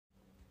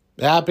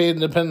Happy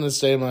Independence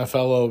Day, my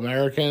fellow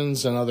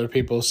Americans and other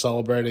people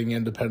celebrating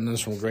independence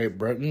from Great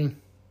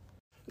Britain.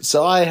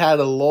 So I had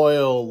a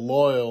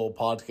loyal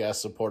podcast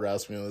supporter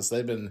ask me this.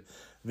 They've been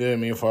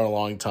viewing me for a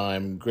long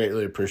time.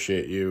 Greatly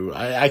appreciate you.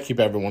 I keep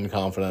everyone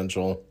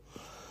confidential.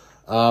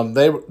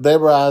 They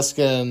were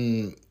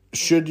asking,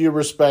 should you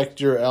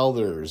respect your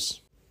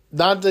elders?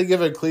 Not to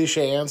give a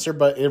cliche answer,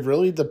 but it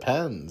really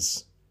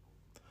depends.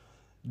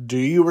 Do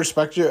you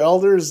respect your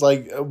elders?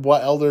 Like,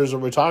 what elders are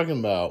we talking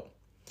about?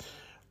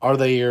 Are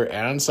they your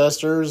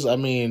ancestors? I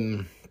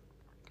mean,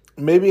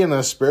 maybe in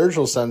a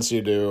spiritual sense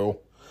you do,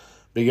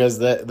 because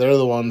they're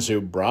the ones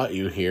who brought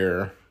you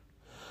here.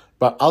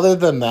 But other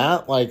than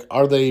that, like,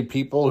 are they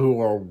people who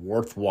are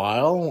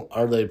worthwhile?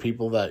 Are they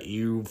people that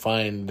you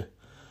find,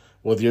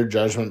 with your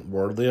judgment,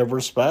 worthy of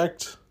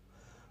respect?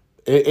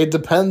 It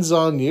depends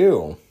on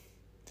you.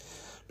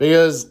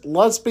 Because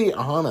let's be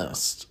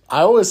honest.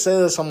 I always say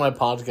this on my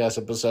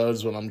podcast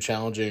episodes when I'm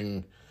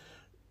challenging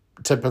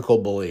typical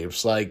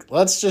beliefs. Like,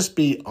 let's just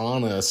be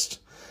honest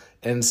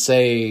and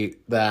say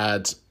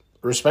that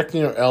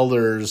respecting your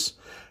elders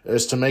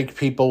is to make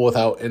people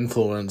without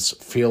influence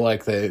feel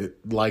like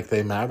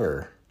they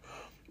matter.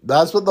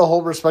 That's what the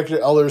whole respect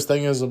your elders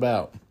thing is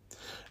about.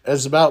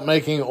 It's about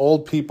making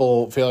old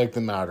people feel like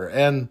they matter.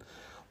 And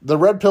the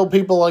red pill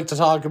people like to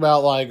talk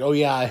about, like, oh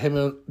yeah,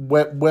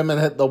 women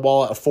hit the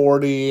wall at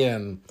 40,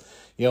 and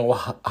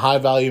high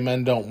value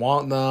men don't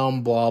want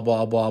them, blah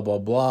blah blah blah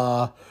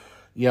blah.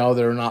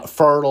 They're not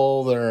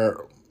fertile,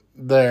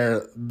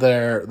 they're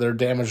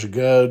damaged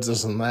goods,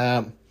 this and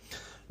that.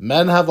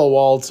 Men have a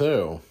wall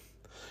too.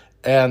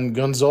 And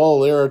Gonzalo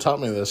Lira taught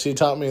me this. He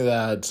taught me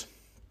that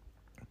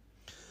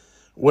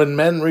when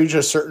men reach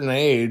a certain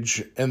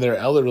age in their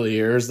elderly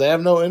years, they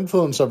have no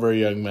influence over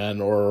young men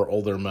or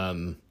older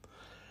men.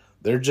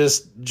 They're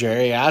just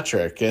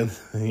geriatric, and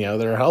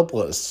they're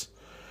helpless.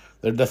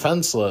 They're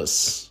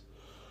defenseless.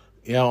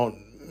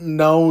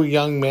 No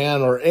young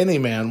man or any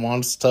man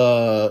wants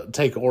to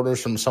take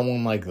orders from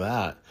someone like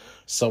that.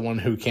 Someone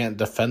who can't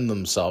defend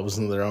themselves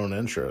in their own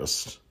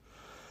interest.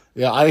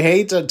 Yeah, I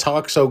hate to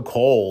talk so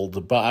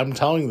cold, but I'm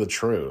telling the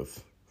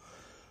truth.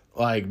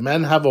 Like,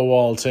 men have a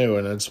wall too,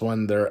 and it's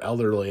when they're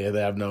elderly and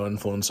they have no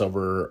influence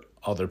over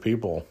other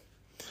people.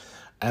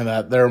 And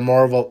that they're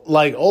more of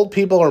old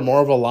people are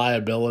more of a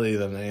liability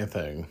than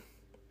anything.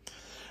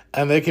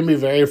 And they can be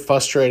very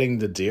frustrating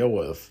to deal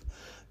with.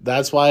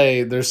 That's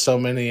why there's so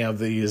many of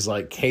these,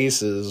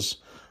 cases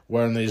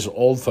where in these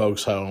old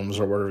folks' homes,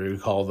 or whatever you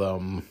call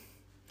them,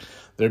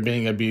 they're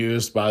being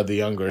abused by the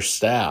younger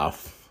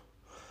staff.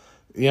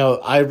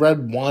 I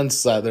read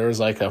once that there was,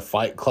 a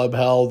fight club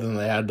held, and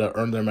they had to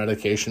earn their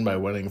medication by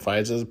winning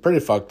fights. It's pretty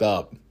fucked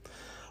up.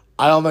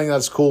 I don't think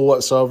that's cool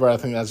whatsoever. I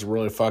think that's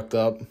really fucked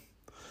up.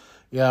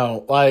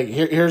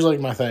 Here's,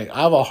 my thing.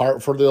 I have a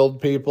heart for the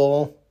old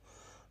people,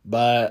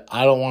 but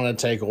I don't want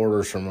to take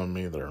orders from them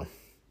either.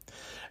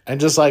 And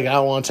just like I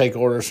don't want to take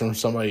orders from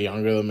somebody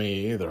younger than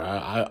me either.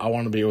 I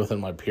want to be within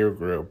my peer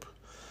group.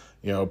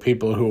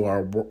 People who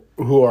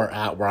are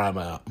at where I'm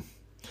at.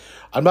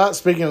 I'm not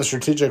speaking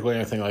strategically or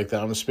anything like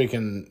that. I'm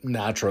speaking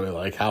naturally,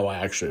 like how I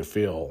actually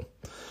feel.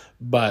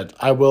 But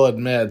I will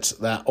admit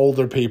that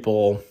older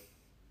people,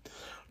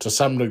 to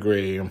some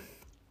degree,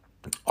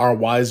 are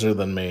wiser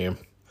than me.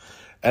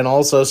 And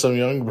also some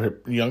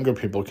younger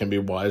people can be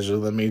wiser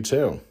than me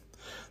too.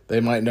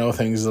 They might know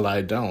things that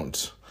I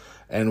don't.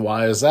 And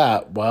why is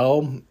that?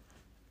 Well,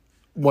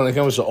 when it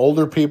comes to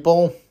older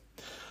people,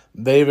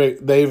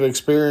 they've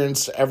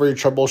experienced every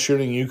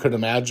troubleshooting you could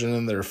imagine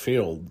in their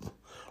field,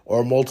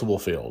 or multiple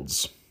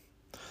fields.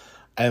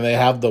 And they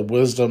have the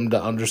wisdom to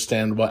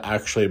understand what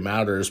actually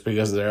matters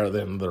because they're at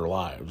the end of their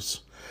lives.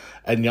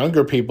 And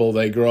younger people,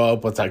 they grow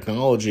up with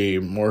technology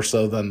more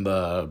so than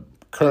the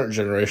current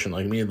generation,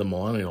 like me, the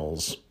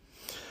millennials.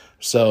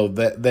 So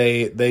that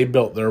they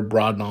built their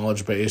broad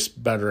knowledge base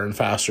better and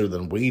faster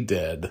than we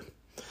did.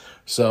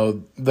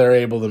 So they're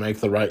able to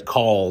make the right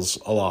calls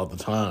a lot of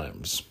the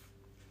times.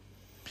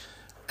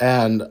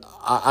 And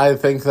I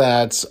think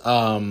that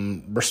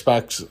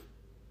respect,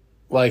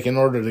 in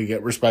order to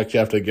get respect, you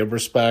have to give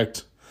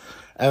respect.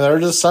 And there are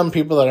just some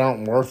people that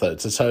aren't worth it,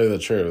 to tell you the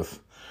truth.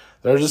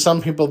 There are just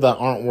some people that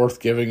aren't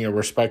worth giving your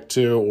respect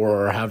to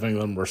or having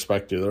them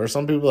respect you. There are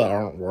some people that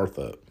aren't worth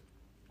it.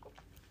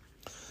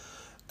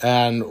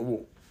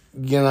 And,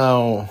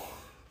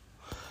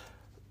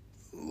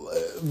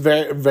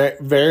 very, very,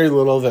 very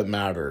little of it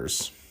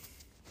matters.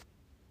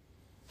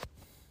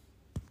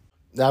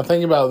 Now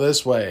think about it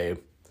this way.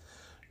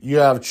 You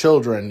have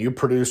children, you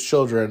produce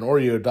children, or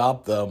you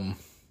adopt them.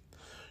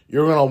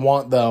 You're going to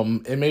want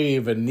them, and maybe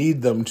even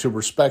need them, to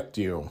respect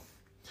you.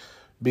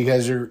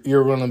 Because you're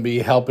going to be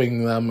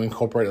helping them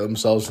incorporate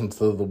themselves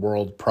into the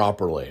world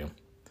properly.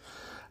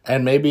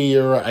 And maybe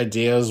your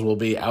ideas will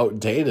be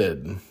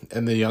outdated,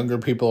 and the younger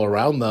people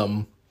around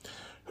them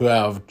who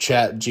have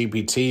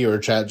ChatGPT or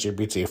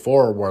ChatGPT-4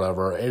 or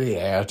whatever, any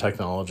AI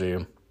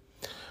technology,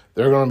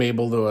 they're going to be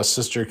able to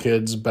assist your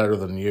kids better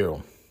than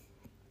you.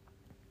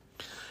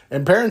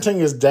 And parenting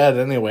is dead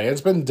anyway.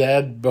 It's been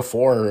dead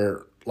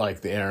before,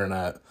 the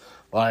internet.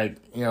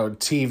 like,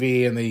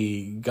 TV and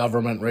the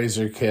government raise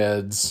your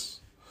kids.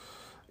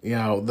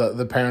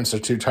 The parents are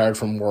too tired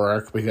from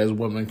work because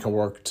women can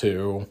work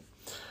too.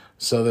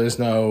 So there's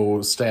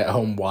no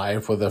stay-at-home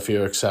wife with a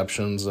few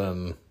exceptions.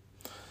 And,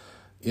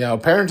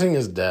 parenting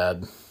is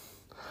dead.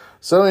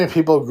 So many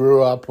people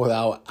grew up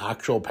without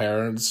actual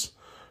parents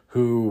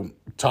who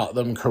taught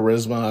them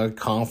charisma,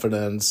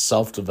 confidence,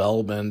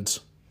 self-development,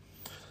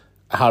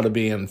 how to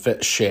be in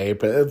fit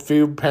shape. A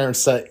few parents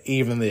set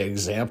even the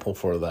example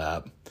for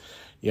that.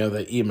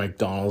 They eat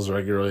McDonald's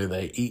regularly.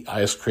 They eat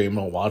ice cream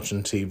while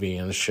watching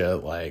TV and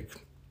shit. Like,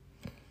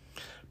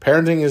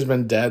 parenting has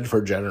been dead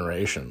for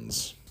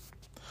generations.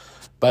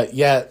 But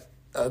yet,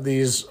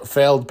 these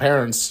failed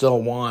parents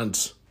still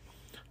want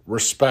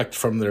respect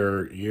from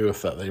their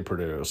youth that they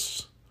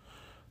produce.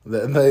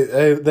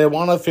 They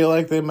want to feel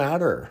like they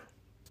matter.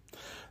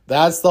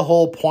 That's the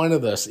whole point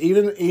of this.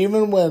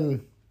 Even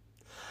when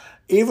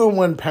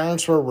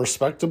parents were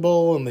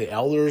respectable and the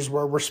elders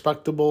were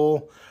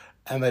respectable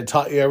and they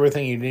taught you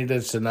everything you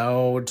needed to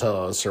know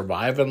to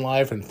survive in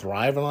life and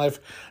thrive in life,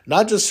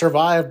 not just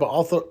survive, but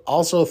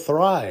also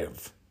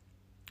thrive.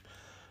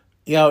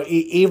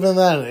 Even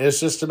then, it's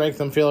just to make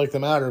them feel like they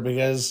matter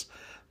because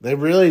they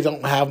really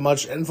don't have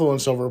much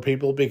influence over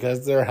people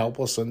because they're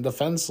helpless and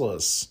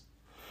defenseless.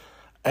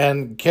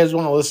 And kids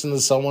want to listen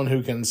to someone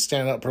who can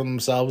stand up for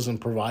themselves and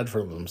provide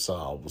for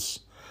themselves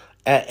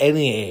at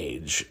any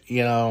age,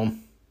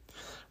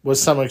 with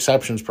some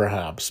exceptions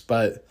perhaps.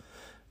 But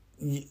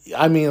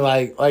I mean,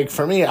 like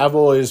for me, I've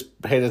always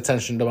paid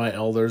attention to my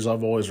elders.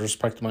 I've always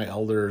respected my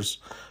elders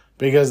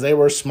because they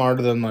were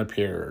smarter than my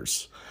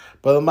peers.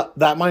 But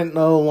that might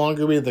no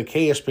longer be the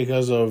case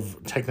because of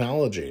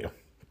technology.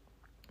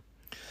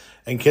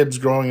 And kids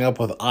growing up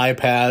with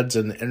iPads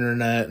and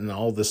internet and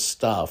all this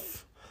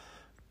stuff.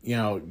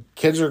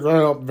 Kids are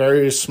growing up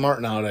very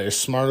smart nowadays,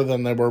 smarter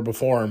than they were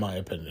before, in my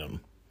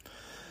opinion.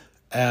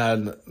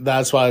 And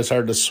that's why it's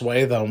hard to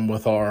sway them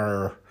with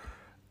our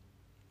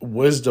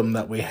wisdom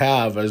that we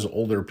have as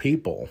older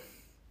people.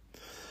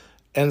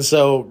 And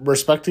so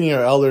respecting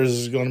your elders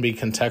is going to be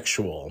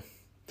contextual.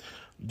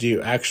 Do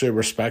you actually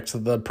respect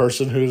the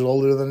person who's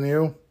older than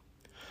you?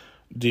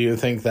 Do you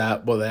think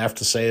that what they have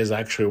to say is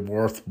actually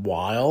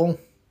worthwhile?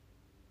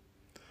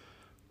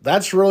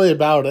 That's really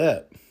about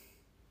it.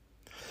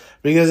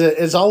 Because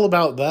it's all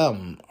about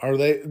them.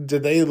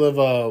 Did they live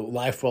a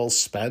life well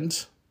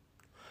spent?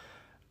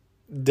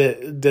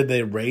 Did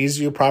they raise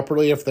you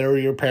properly if they were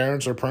your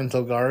parents or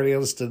parental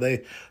guardians?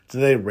 Did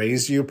they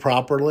raise you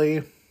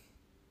properly?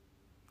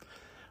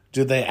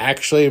 Do they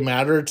actually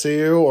matter to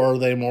you, or are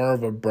they more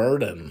of a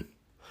burden?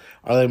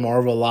 Are they more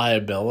of a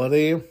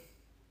liability?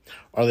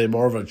 Are they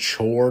more of a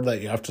chore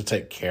that you have to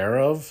take care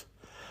of,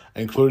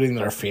 including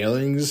their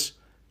feelings?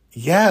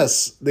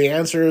 Yes, the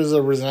answer is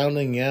a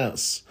resounding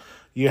yes.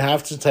 You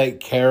have to take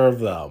care of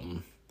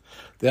them.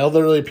 The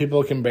elderly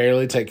people can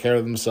barely take care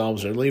of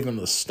themselves. They're leaving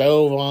the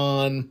stove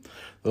on.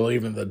 They're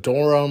leaving the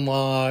door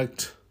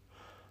unlocked.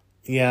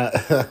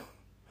 Yeah,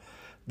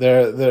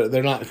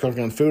 they're not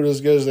cooking food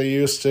as good as they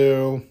used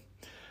to.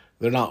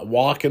 They're not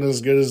walking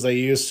as good as they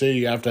used to.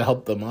 You have to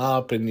help them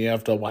up, and you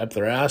have to wipe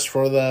their ass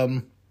for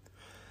them.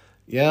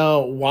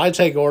 Why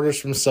take orders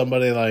from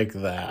somebody like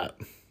that?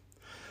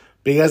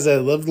 Because they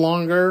lived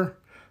longer?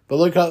 But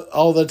look at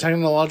all the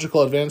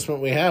technological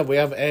advancement we have. We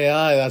have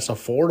AI that's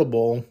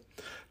affordable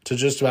to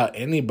just about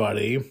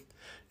anybody.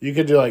 You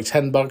could do like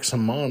 $10 a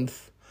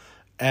month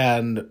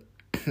and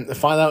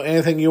find out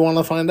anything you want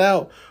to find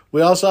out.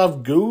 We also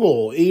have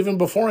Google. Even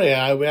before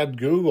AI, we had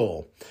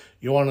Google.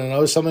 You want to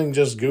know something,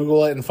 just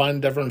Google it and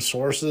find different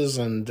sources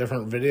and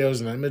different videos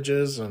and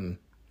images. And,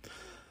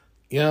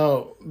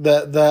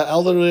 the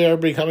elderly are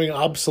becoming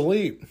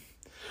obsolete.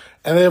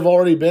 And they've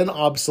already been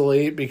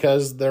obsolete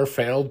because they're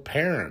failed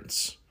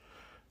parents.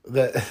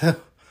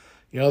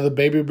 The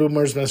baby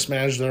boomers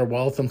mismanaged their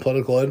wealth and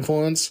political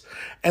influence,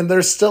 and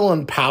they're still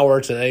in power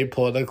today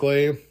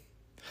politically.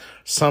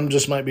 Some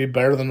just might be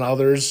better than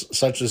others,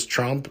 such as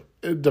Trump,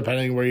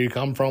 depending where you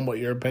come from, what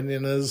your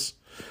opinion is.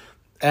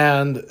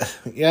 And,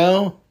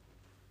 the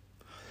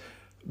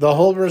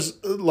whole,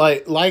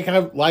 like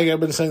I've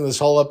been saying this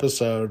whole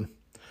episode,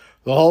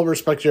 the whole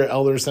respect your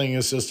elders thing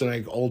is just to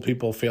make old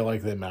people feel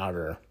like they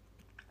matter.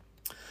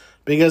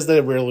 Because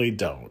they really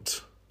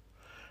don't.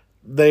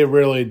 They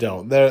really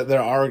don't. They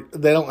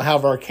don't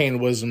have arcane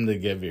wisdom to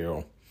give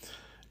you.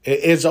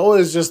 It's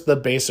always just the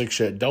basic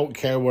shit. Don't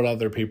care what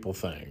other people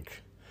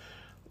think.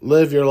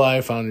 Live your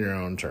life on your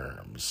own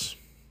terms.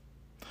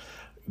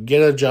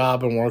 Get a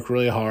job and work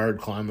really hard.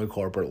 Climb the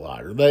corporate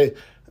ladder.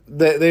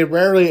 They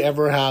rarely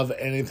ever have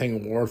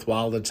anything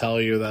worthwhile to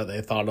tell you that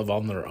they thought of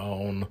on their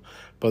own,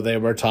 but they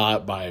were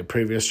taught by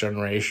previous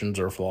generations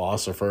or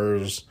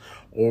philosophers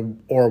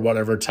or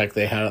whatever tech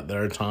they had at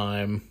their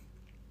time.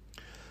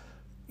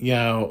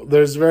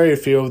 There's very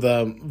few of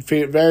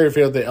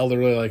the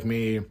elderly like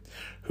me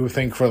who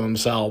think for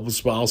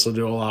themselves, but also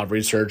do a lot of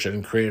research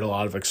and create a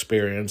lot of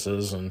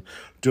experiences and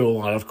do a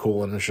lot of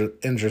cool and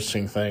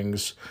interesting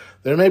things.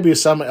 There may be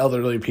some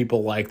elderly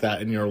people like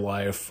that in your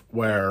life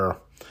where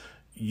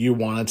you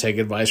want to take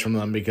advice from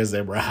them because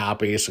they were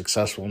happy,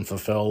 successful, and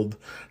fulfilled,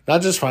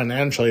 not just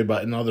financially,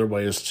 but in other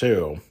ways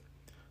too,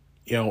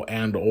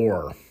 and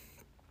or.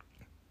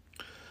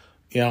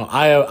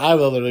 I have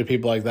other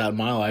people like that in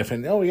my life,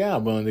 and oh yeah,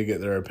 I'm willing to get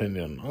their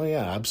opinion. Oh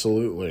yeah,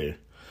 absolutely.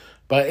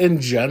 But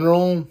in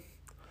general,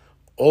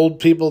 old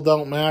people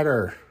don't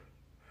matter.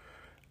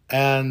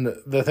 And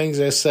the things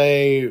they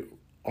say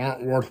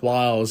aren't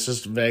worthwhile. It's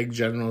just vague,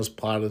 general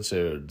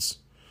platitudes.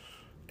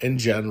 In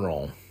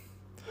general.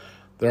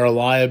 They're a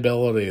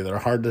liability. They're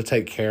hard to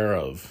take care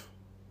of.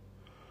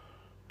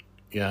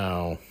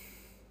 It's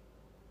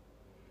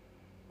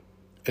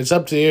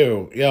up to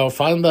you.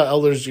 Find the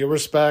elders you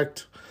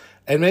respect.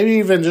 And maybe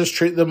even just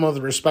treat them with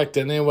respect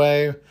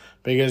anyway,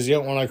 because you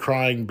don't want a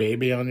crying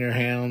baby on your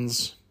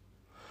hands.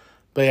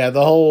 But yeah,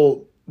 the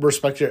whole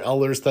respect your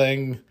elders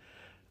thing,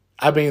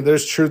 I mean,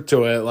 there's truth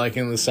to it, like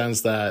in the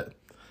sense that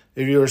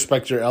if you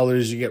respect your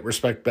elders, you get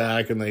respect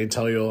back, and they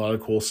tell you a lot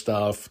of cool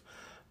stuff.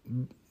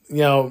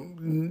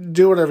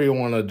 Do whatever you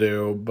want to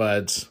do,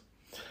 but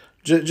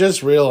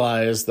just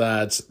realize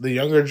that the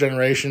younger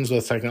generations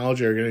with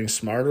technology are getting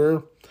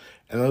smarter,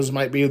 and those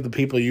might be the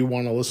people you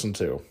want to listen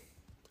to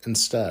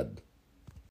instead.